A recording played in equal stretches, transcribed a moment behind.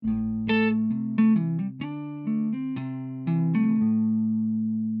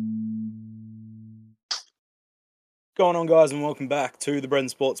What's going on, guys, and welcome back to the Bread and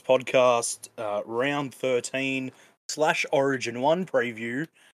Sports Podcast, round 13 / Origin 1 preview.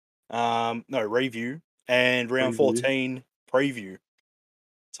 Review, and round Preview. 14 preview.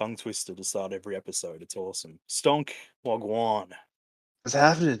 Tongue twister to start every episode. It's awesome. Stonk Wagwan. What's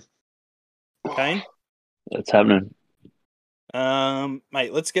happening? Kane? What's happening?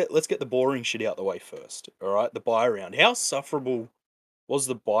 Mate, let's get the boring shit out the way first. All right, the bye round. How sufferable was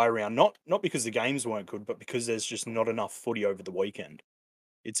the bye round? Not because the games weren't good, but because there's just not enough footy over the weekend.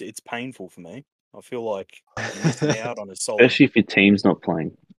 It's painful for me. I feel like I'm missing out on a solid. Especially if your team's not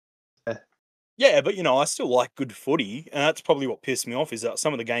playing. Yeah, but I still like good footy, and that's probably what pissed me off. Is that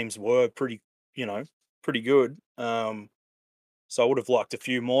some of the games were pretty good. So I would have liked a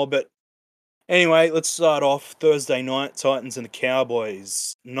few more. But anyway, let's start off Thursday night. Titans and the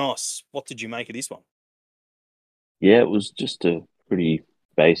Cowboys. Nos, what did you make of this one? Yeah, it was just a pretty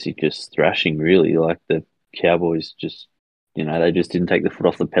basic just thrashing, really. Like the Cowboys just, they just didn't take the foot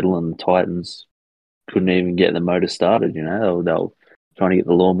off the pedal, and the Titans couldn't even get the motor started. They were trying to get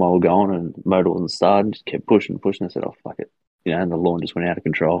the lawnmower going, and the motor wasn't starting. Just kept pushing. I said, "Oh fuck it," and the lawn just went out of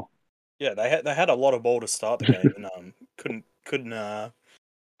control. Yeah, they had a lot of ball to start the game, and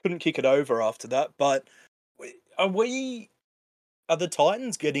couldn't kick it over after that. But are the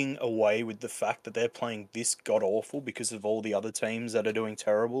Titans getting away with the fact that they're playing this god awful because of all the other teams that are doing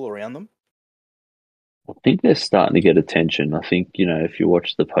terrible around them? I think they're starting to get attention. I think, if you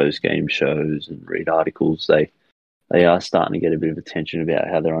watch the post-game shows and read articles, they are starting to get a bit of attention about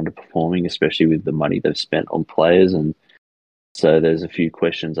how they're underperforming, especially with the money they've spent on players. And so there's a few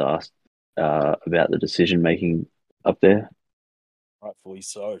questions asked about the decision-making up there. Rightfully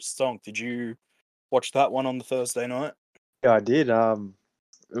so. Stonk, did you watch that one on the Thursday night? Yeah, I did.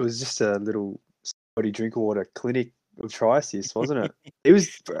 It was just a little spotty drink water clinic of Tri-Assist, wasn't it? It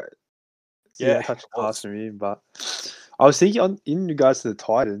was, Yeah, touch it was. class from you, but I was thinking in regards to the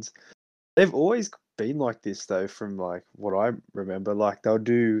Titans, they've always been like this though, from like what I remember. Like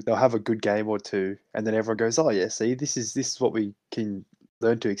they'll have a good game or two, and then everyone goes, "Oh yeah, see, this is what we can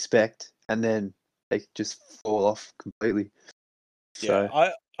learn to expect," and then they just fall off completely. So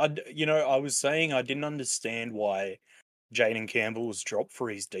Yeah, I was saying I didn't understand why Jaden Campbell was dropped for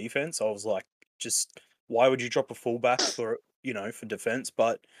his defense. I was like, just why would you drop a fullback for defense?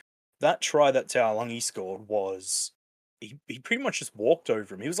 But that try that Taulagi scored was he pretty much just walked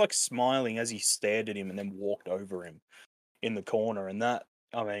over him. He was like smiling as he stared at him and then walked over him in the corner. And that,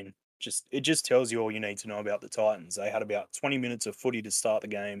 I mean, it just tells you all you need to know about the Titans. They had about 20 minutes of footy to start the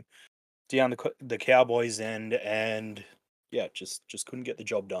game down the Cowboys' end, and yeah, just couldn't get the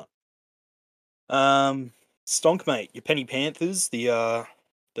job done. Stonk, mate, your Penny Panthers, the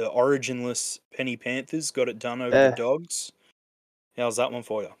originless Penny Panthers got it done over the Dogs. How's that one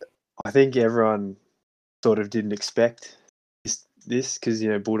for you? I think everyone sort of didn't expect this because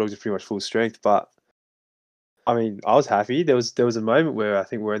Bulldogs are pretty much full strength. But I mean, I was happy. There was a moment where I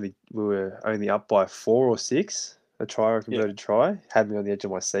think we were only up by 4 or 6. A try or a converted try had me on the edge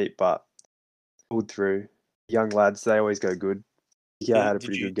of my seat, but pulled through. Young lads, they always go good. Yeah, I had a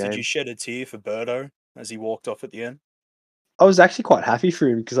pretty good game. Did you shed a tear for Birdo as he walked off at the end? I was actually quite happy for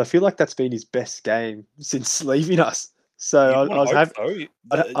him because I feel like that's been his best game since leaving us. So I was happy.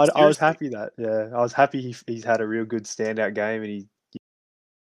 I was happy that I was happy he's had a real good standout game, and he.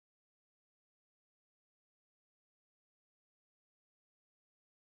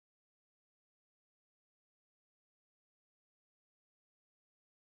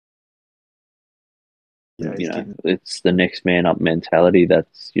 It's the next man up mentality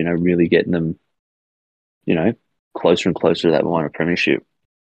that's really getting them closer and closer to that minor premiership.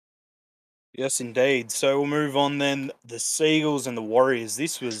 Yes, indeed. So we'll move on then. The Seagulls and the Warriors.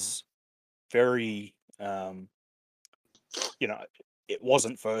 This was very, it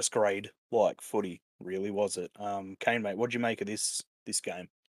wasn't first grade like footy, really, was it? Kane, mate, what'd you make of this game?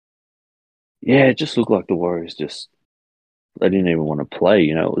 Yeah, it just looked like the Warriors they didn't even want to play.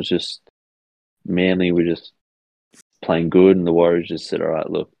 It was just Manly were just playing good, and the Warriors just said, "All right,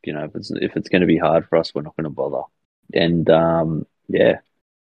 look, if it's going to be hard for us, we're not going to bother." And the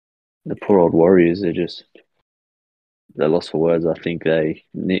poor old Warriors, they're lost for words. I think they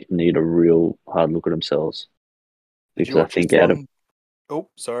need a real hard look at themselves because I think oh,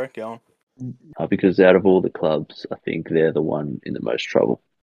 sorry, go on. Because out of all the clubs, I think they're the one in the most trouble.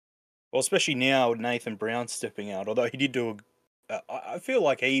 Well, especially now with Nathan Brown stepping out, although he did do I feel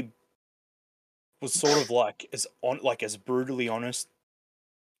like he was sort of like as brutally honest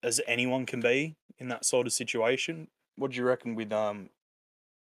as anyone can be in that sort of situation. What do you reckon with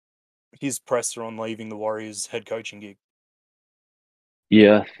his presser on leaving the Warriors head coaching gig?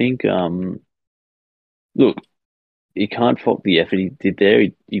 Yeah, I think look, you can't fault the effort he did there.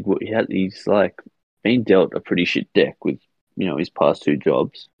 He's like been dealt a pretty shit deck with his past two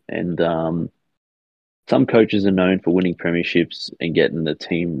jobs, and some coaches are known for winning premierships and getting the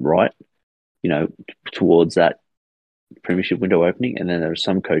team right, towards that premiership window opening, and then there are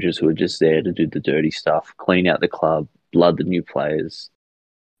some coaches who are just there to do the dirty stuff, clean out the club, blood the new players,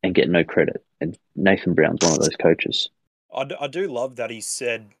 and get no credit. And Nathan Brown's one of those coaches. I do love that he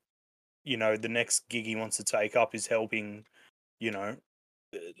said, the next gig he wants to take up is helping,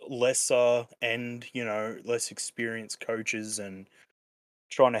 lesser and, less experienced coaches and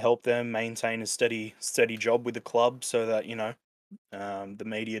trying to help them maintain a steady job with the club so that, the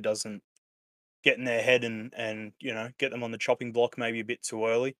media doesn't get in their head and get them on the chopping block maybe a bit too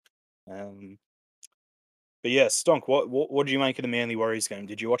early. But yeah, Stonk, what do you make of the Manly Warriors game?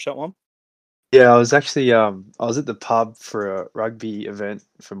 Did you watch that one? Yeah, I was actually I was at the pub for a rugby event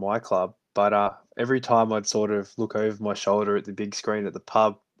for my club, but every time I'd sort of look over my shoulder at the big screen at the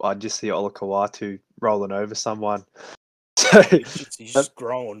pub, I'd just see Ola Kawatu rolling over someone. So He's just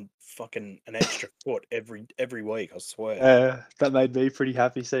growing fucking an extra foot every week, I swear. that made me pretty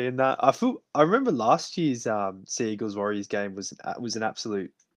happy seeing that. I remember last year's Sea Eagles Warriors game was an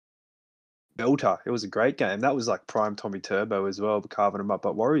absolute belter. It was a great game. That was like prime Tommy Turbo as well, carving them up.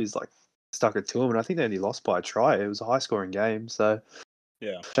 But Warriors like stuck it to them, and I think they only lost by a try. It was a high scoring game, so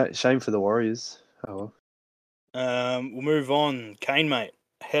Yeah. shame for the Warriors. Oh well. We'll move on. Kane, mate,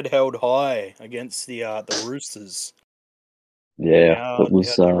 head held high against the Roosters. Yeah, How it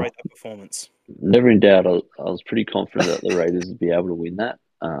was did you rate that performance? never in doubt. I was pretty confident that the Raiders would be able to win that.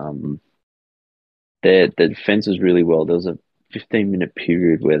 Their defense was really well. There was a 15-minute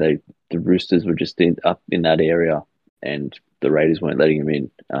period where the Roosters were just up in that area, and the Raiders weren't letting them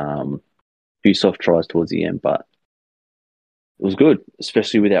in. A few soft tries towards the end, but it was good,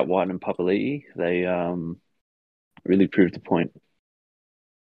 especially without White and Papali'i. They really proved the point.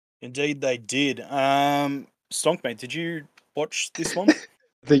 Indeed, they did. Stonk, mate, did you watch this one?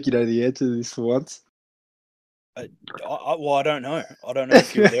 I think you know the answer to this for once. I don't know. I don't know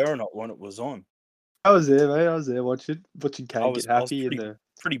if you were there or not when it was on. I was there, mate. I was there watching Kane get I was happy and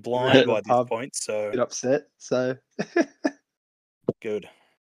pretty blind by this pub point, so get upset. So good.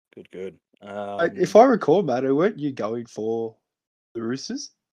 if I recall, Matto, weren't you going for the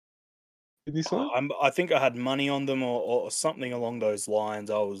Roosters in this one? I think I had money on them or something along those lines.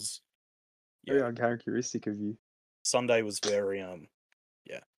 I was Very uncharacteristic of you. Sunday was very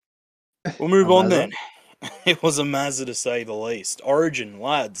yeah. We'll move on then. It was a Mazza to say the least. Origin,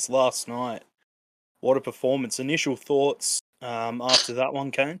 lads, last night. What a performance. Initial thoughts after that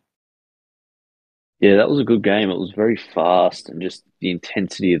one, Kane? Yeah, that was a good game. It was very fast, and just the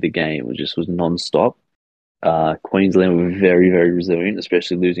intensity of the game was non-stop. Queensland were very, very resilient,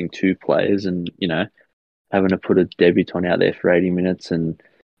 especially losing two players and, having to put a debutant out there for 80 minutes and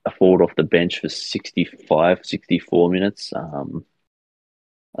a forward off the bench for 65, 64 minutes.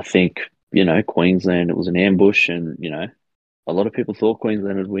 I think, Queensland, it was an ambush, and, a lot of people thought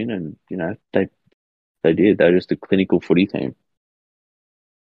Queensland would win, and, they did. They were just a clinical footy team.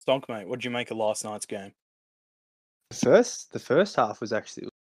 Stonk, mate, what did you make of last night's game? The first half was actually,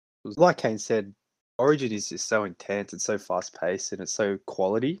 it was like Kane said, Origin is just so intense, it's so fast paced, and it's so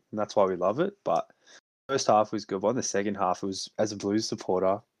quality, and that's why we love it. But first half was good. But on the second half, it was, as a Blues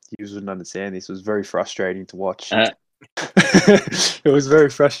supporter, you wouldn't understand this. It was very frustrating to watch. It was very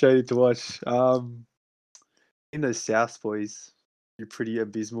frustrating to watch. In those South boys, you're pretty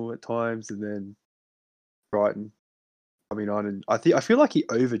abysmal at times, and then Brighton coming on, and I feel like he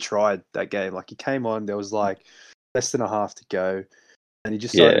overtried that game. Like he came on, there was like less than a half to go, and he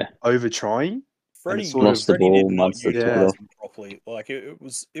just started over trying. Freddie lost the ball, did not utilize him properly. Like you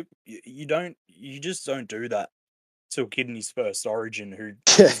just don't do that to a kid in his first Origin who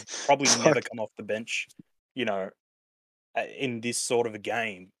probably never come off the bench, in this sort of a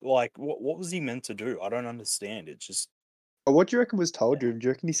game. Like what was he meant to do? I don't understand. It's just. What do you reckon was told to him? Do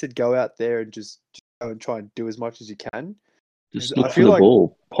you reckon he said go out there and just go and try and do as much as you can? Just look for the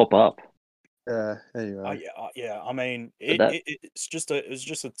ball, pop up. Anyway. Yeah. I mean, it's just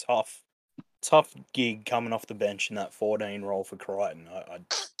a tough gig coming off the bench in that 14 role for Crichton.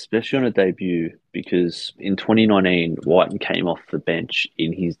 Especially on a debut, because in 2019, Whiten came off the bench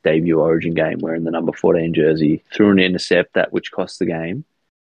in his debut Origin game wearing the number 14 jersey, threw an intercept which cost the game,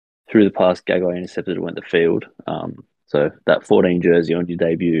 threw the pass, Gagai intercepted it, went the field. So that 14 jersey on your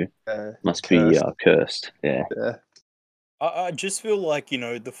debut must be cursed. Yeah. I just feel like,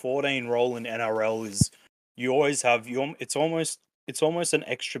 the 14 role in NRL is you always have it's almost an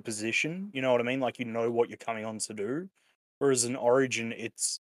extra position, you know what I mean? Like what you're coming on to do. Whereas in Origin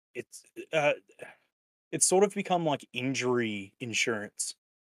it's it's sort of become like injury insurance,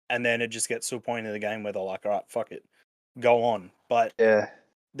 and then it just gets to a point in the game where they're like, all right, fuck it, go on. But Yeah.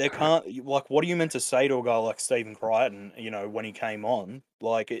 they can't. Like, what are you meant to say to a guy like Stephen Crichton? When he came on,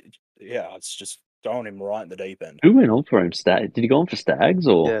 like it's just throwing him right in the deep end. Who went on for him? Did he go on for Stags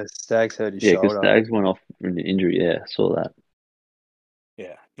or? Yeah, Stags hurt his Yeah, because shoulder. Stags went off from the injury. Yeah, I saw that.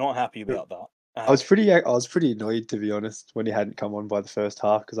 Yeah, not happy about that. I was pretty annoyed, to be honest, when he hadn't come on by the first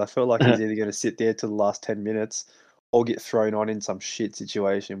half, because I felt like he was either going to sit there till the last 10 minutes or get thrown on in some shit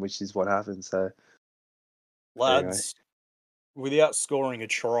situation, which is what happened. So, anyway. Lads, without scoring a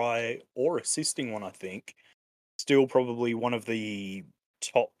try or assisting one, I think, still probably one of the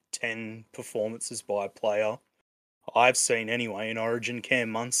top 10 performances by a player I've seen anyway in Origin. Cam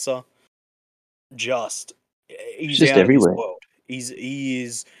Munster, he's just out of this everywhere. world. He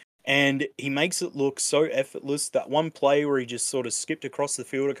is, and he makes it look so effortless. That one play where he just sort of skipped across the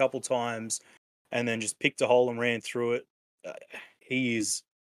field a couple times and then just picked a hole and ran through it. He's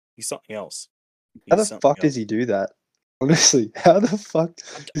something else. How the fuck does he do that? Honestly, how the fuck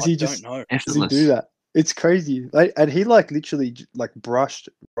does he don't know. Does he do that? It's crazy. And he literally brushed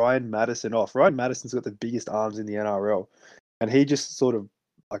Ryan Madison off. Ryan Madison's got the biggest arms in the NRL, and he just sort of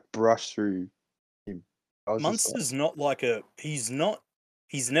brushed through him. Munster's not like he's never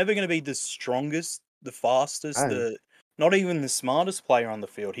going to be the strongest, the fastest, not even the smartest player on the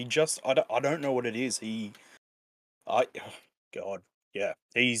field. He just, I don't know what it is. God, yeah,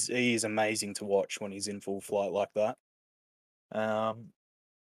 he is amazing to watch when he's in full flight like that. I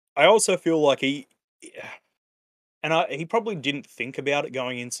also feel like he probably didn't think about it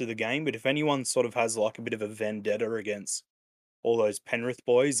going into the game, but if anyone sort of has like a bit of a vendetta against all those Penrith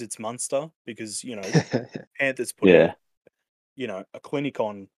boys, it's Munster, because Panthers put a clinic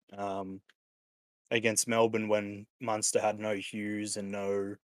on against Melbourne when Munster had no Hughes and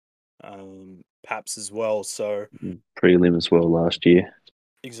no Paps as well. So prelim as well last year.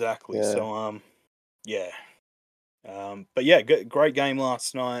 Exactly. Yeah. So but yeah, great game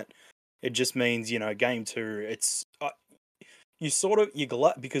last night. It just means game 2. It's you're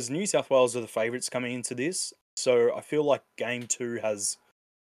glad because New South Wales are the favourites coming into this. So I feel like game 2 has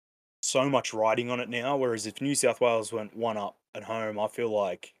so much riding on it now. Whereas if New South Wales went 1 up at home, I feel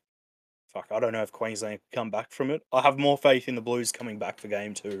like, I don't know if Queensland can come back from it. I have more faith in the Blues coming back for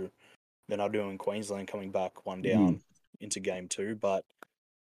game 2 than I do in Queensland coming back 1 down into game 2. But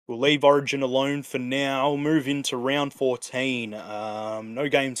we'll leave Origin alone for now. Move into round 14. No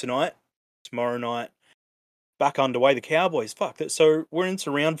game tonight. Tomorrow night. Back underway. The Cowboys. So we're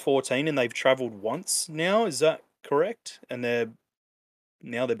into round 14 and they've travelled once now. Is that correct? And they're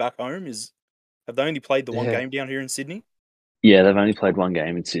back home. Have they only played the one game down here in Sydney? Yeah, they've only played 1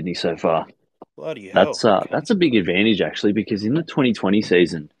 game in Sydney so far. Bloody hell. That's a big advantage actually, because in the 2020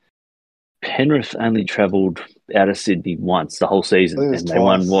 season, Penrith only travelled out of Sydney once the whole season, and they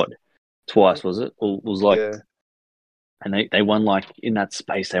won twice, was it? Or was and they won in that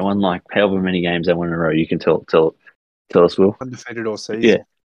space. They won however many games they won in a row. You can tell us, Will. Undefeated all season. Yeah.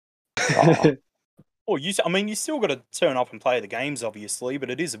 You still got to turn up and play the games, obviously,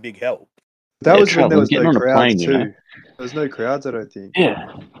 but it is a big help. That was when there was no crowds too. There was no crowds, I don't think.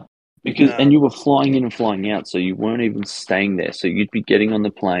 Yeah. Because and you were flying in and flying out, so you weren't even staying there. So you'd be getting on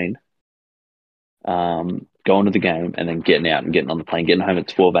the plane, going to the game, and then getting out and getting on the plane, getting home at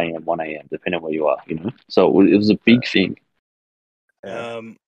 12 a.m., 1 a.m., depending on where you are, So it was a big thing.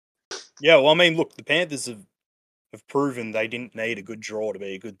 Well, look, the Panthers have proven they didn't need a good draw to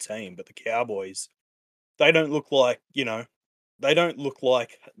be a good team, but the Cowboys, they don't look like, they don't look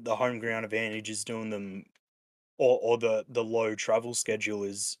like the home ground advantage is doing them, or the low travel schedule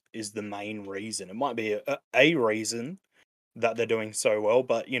is the main reason. It might be a reason that they're doing so well,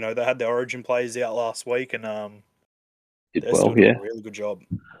 but they had their Origin players out last week and they're still doing a really good job.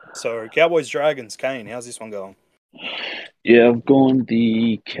 So Cowboys Dragons, Kane, how's this one going? Yeah, I've gone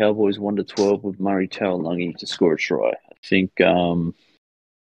the Cowboys 1-12 with Murray Taulagi to score a try. I think they're going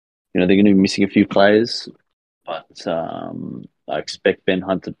to be missing a few players, but I expect Ben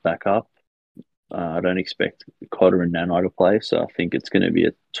Hunter back up. I don't expect Cotter and Nanai to play, so I think it's going to be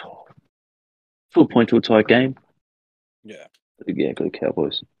a full point to a tie game. Yeah. Yeah, go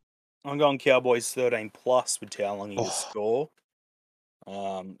Cowboys. I'm going Cowboys 13+ with Taulagi to score.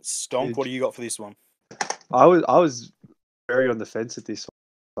 Stomp, what do you got for this one? I was very on the fence at this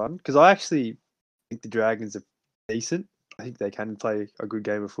one because I actually think the Dragons are decent. I think they can play a good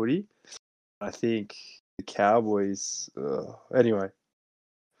game of footy. I think the Cowboys. Anyway,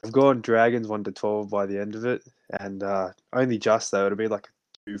 I've gone Dragons 1-12 by the end of it, and only just though it'll be like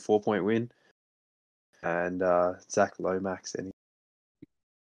a 2-4 point win. And Zach Lomax.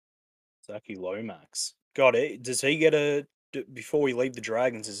 Zachy Lomax. Got it. Does he get before we leave the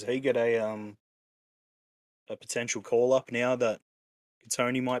Dragons? Does he get a potential call up now that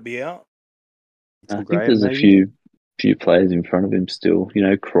Tony might be out? I think Graham, there's a maybe? few players in front of him still. You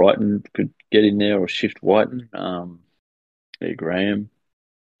know, Crichton could get in there or shift Whiten. Graham.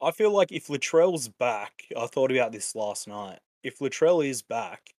 I feel like if Latrell's back, I thought about this last night. If Latrell is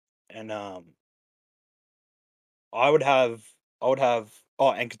back, and I would have,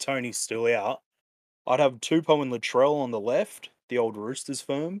 and Katoni's still out. I'd have Tupou and Latrell on the left, the old Roosters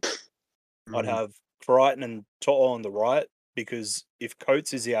firm. I'd Mm, have Crichton and To'o on the right, because if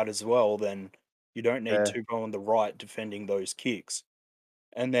Coates is out as well, then you don't need yeah. Tupou on the right defending those kicks.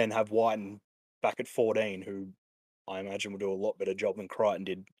 And then have Whiten back at 14, who I imagine will do a lot better job than Crichton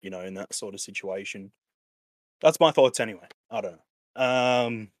did, in that sort of situation. That's my thoughts anyway. I don't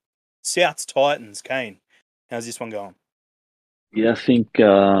know. Souths Titans, Kane. How's this one going? Yeah, I think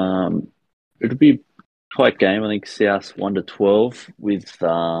it'll be a tight game. I think South 1-12 with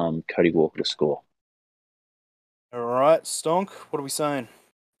Cody Walker to score. All right, Stonk, what are we saying?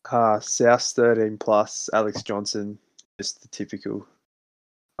 South 13 plus, Alex Johnson, just the typical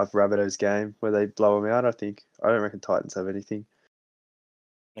of Rabbitohs game where they blow them out, I think. I don't reckon Titans have anything.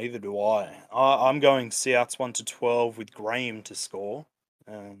 Neither do I. I'm going Souths 1-12 with Graham to score.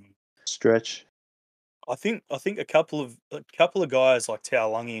 Stretch. I think a couple of guys like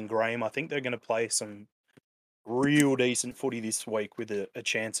Taulagi and Graham, I think they're going to play some real decent footy this week with a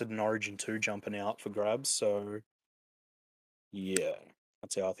chance at an Origin 2 jumping out for grabs. So, yeah,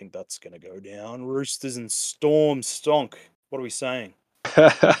 that's how I think that's going to go down. Roosters and Storm, Stonk. What are we saying?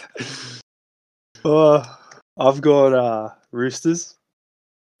 Oh, I've got Roosters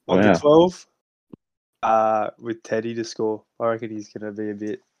 1-12 with Teddy to score. I reckon he's going to be a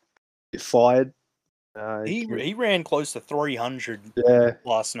bit fired. He ran close to 300 Yeah.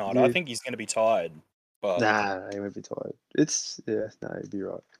 last night. Yeah. I think he's going to be tired. But Nah, he won't be tired. He'd be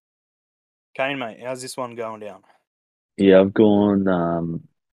right. Kane, mate, how's this one going down? Yeah, I've gone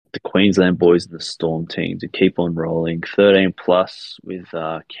the Queensland boys and the Storm team to keep on rolling. 13 plus with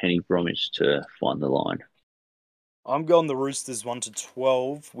Kenny Bromwich to find the line. I'm going the Roosters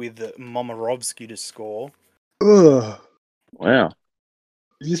 1-12 with Momorovsky to score. Ugh. Wow.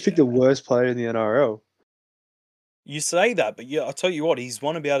 You just picked the worst player in the NRL. You say that, but yeah, I'll tell you what, he's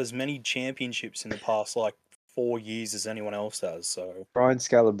won about as many championships in the past 4 years as anyone else has. So Brian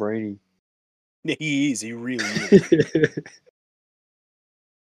Scalabrine. he is. He really is.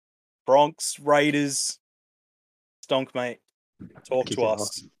 Bronx, Raiders, Stonk, mate. Talk Kick to it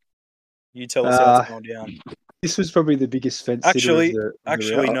us. You tell us how it's going down. This was probably the biggest fence sitter of the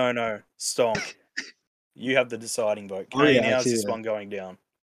round. No. Stonk. You have the deciding vote. Oh, Kane, yeah, how's this yeah. one going down?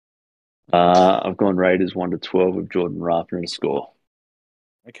 I've gone Raiders 1-12 with Jordan Rapner to score.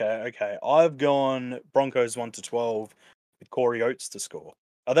 Okay. I've gone Broncos 1-12 with Corey Oates to score.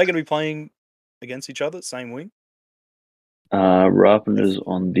 Are they going to be playing against each other, same wing? Rapner's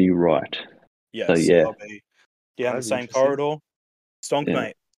on the right. Yes, So, yeah. they'll be down the That'd be same interesting. corridor. Stonk, Yeah.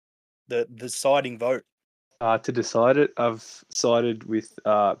 mate. The deciding vote. To decide it, I've sided with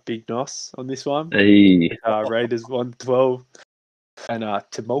Big Nos on this one. Hey. Raiders 1-12 and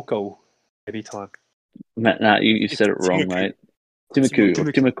Timoko anytime. Matt, nah, you said it wrong, mate.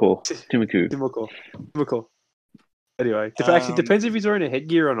 Timoko. Anyway, actually depends if he's wearing a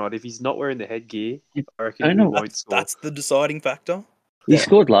headgear or not. If he's not wearing the headgear, I reckon he won't score. That's the deciding factor. He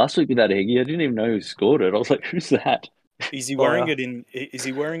scored last week without a headgear. I didn't even know who scored it. I was like, who's that? Is he wearing it Is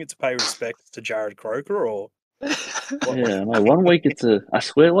he wearing it to pay respects to Jared Croker or? Yeah, no. 1 week I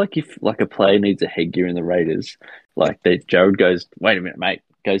swear, if a player needs a headgear in the Raiders, Jared goes, wait a minute, mate,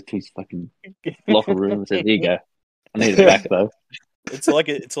 goes to his fucking locker room and says, here you go. I need it back though. It's like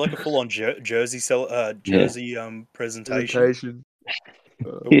a full on jersey presentation.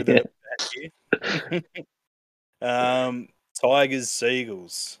 With a headgear. Tigers,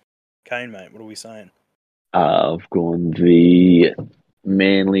 Seagulls. Kane, mate, what are we saying? I've gone the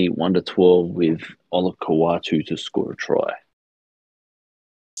Manly 1-12 with Olive Kawatu to score a try.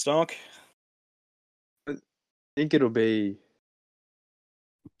 Stonk? I think it'll be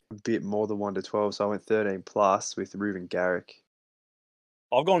a bit more than 1-12, so I went 13 plus with Ruben Garrick.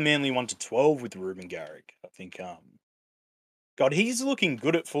 I've gone Manly 1-12 with Ruben Garrick. I think, God, he's looking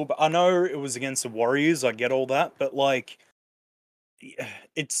good at fullback. I know it was against the Warriors, I get all that, but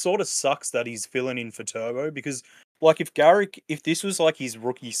it sort of sucks that he's filling in for Turbo because, if this was his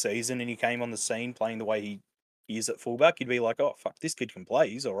rookie season and he came on the scene playing the way he is at fullback, you'd be like, oh fuck, this kid can play,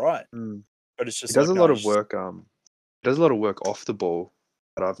 he's all right. But it's just he does a lot of work. Does a lot of work off the ball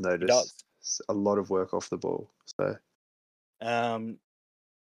that I've noticed. He does a lot of work off the ball. So,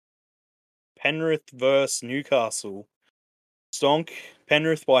 Penrith versus Newcastle. Stonk,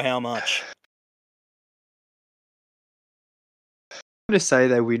 Penrith by how much? I'm going to say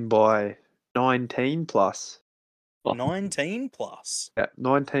they win by 19 plus. 19 plus. Yeah,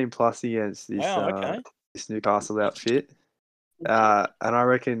 19 plus against this Wow, okay. this Newcastle outfit. And I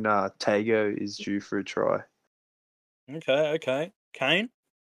reckon Tago is due for a try. Okay. Kane?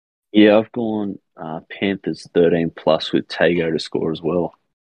 Yeah, I've gone Panthers 13 plus with Tago to score as well.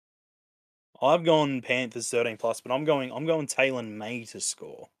 I've gone Panthers 13 plus, but I'm going Taylor May to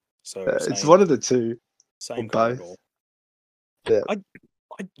score. So It's one of the two. same or kind of both. goal.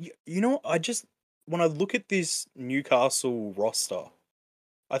 Yeah. You know, I just when I look at this Newcastle roster,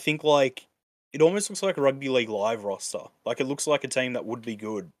 I think like it almost looks like a rugby league live roster. Like it looks like a team that would be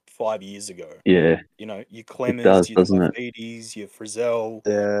good 5 years ago. Yeah, You know, your it Clemens, does, your doesn't it? Tafidis, your Frizzell,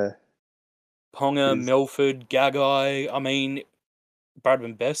 Yeah. Ponga, Is- Melford, Gagai. I mean,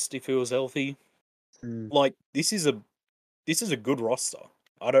 Bradman Best if he was healthy. Mm. Like this is a good roster.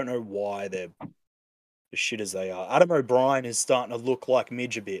 I don't know why they're as shit as they are. Adam O'Brien is starting to look like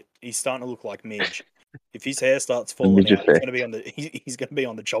Midge a bit. He's starting to look like Midge. If his hair starts The falling Midge out, he's effect. going to be on the he's going to be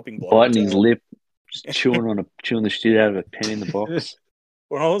on the chopping block. Biting his lip, just chewing the shit out of a pen in the box.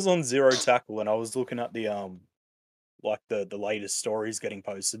 When I was on Zero Tackle and I was looking at the like the latest stories getting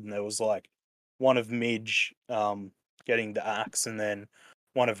posted, and there was like one of Midge getting the axe, and then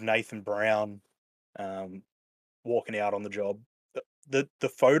one of Nathan Brown walking out on the job. The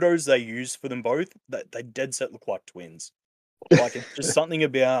photos they use for them both, that they dead set look like twins. Like it's just something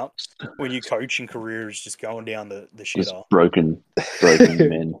about when your coaching career is just going down the Just shitter. broken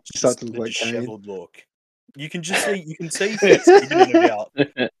men. It's Start just to look the like Kane. disheveled look. You can see Fitzgibbon in about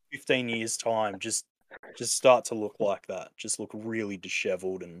 15 years' time just start to look like that. Just look really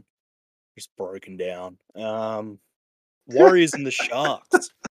disheveled and just broken down. Warriors and the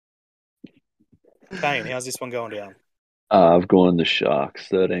Sharks. Kane, how's this one going down? I've gone the Sharks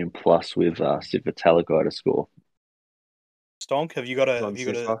 13 plus with Sifa Talakai to score. Stonk, have you got On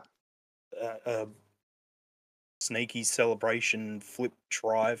a sneaky celebration flip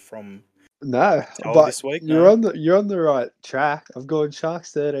try from No, Tal but this week? you're No? on the right track. I've gone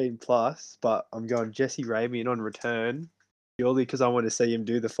Sharks 13 plus, but I'm going Jesse Ramian on return purely because I want to see him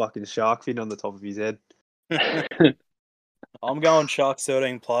do the fucking shark fin on the top of his head. I'm going Sharks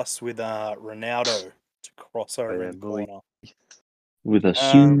 13 plus with Ronaldo to cross over in the Louis. corner. With a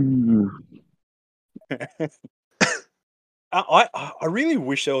I really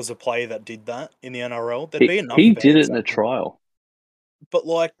wish there was a player that did that in the NRL. There'd be enough. He did it fans in that a would- trial. but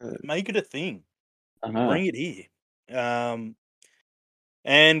like, make it a thing. I know. Bring it here.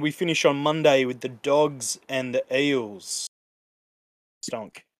 And we finish on Monday with the Dogs and the Eels.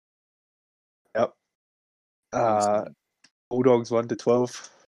 Stonk. Yep. Bulldogs 1-12.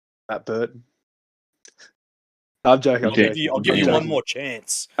 Matt Burton. I'm joking. I'll give you one more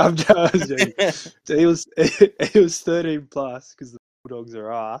chance. I'm joking. It was 13 plus because the Bulldogs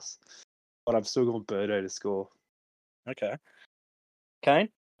are ass, but I'm still going Birdo to score. Okay. Kane?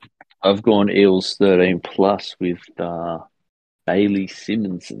 I've gone Eels 13 plus with Bailey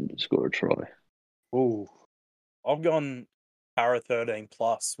Simonson to score a try. Ooh. I've gone Para 13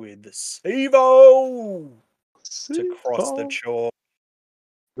 plus with the Sevo to cross the chalk.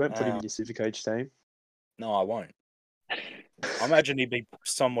 You won't put him in your Supercoach team. No, I won't. I imagine he'd be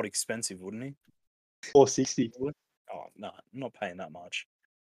somewhat expensive, wouldn't he? 460. Oh, no, I'm not paying that much.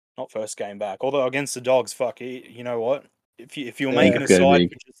 Not first game back. Although against the Dogs, fuck, you know what? If you were making a Okay, side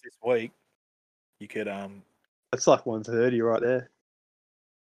big. for just this week, you could That's like 130 right there.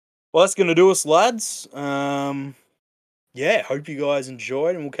 Well, that's gonna do us, lads. Yeah, hope you guys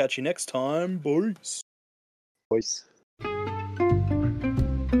enjoyed, and we'll catch you next time, boys. Boys.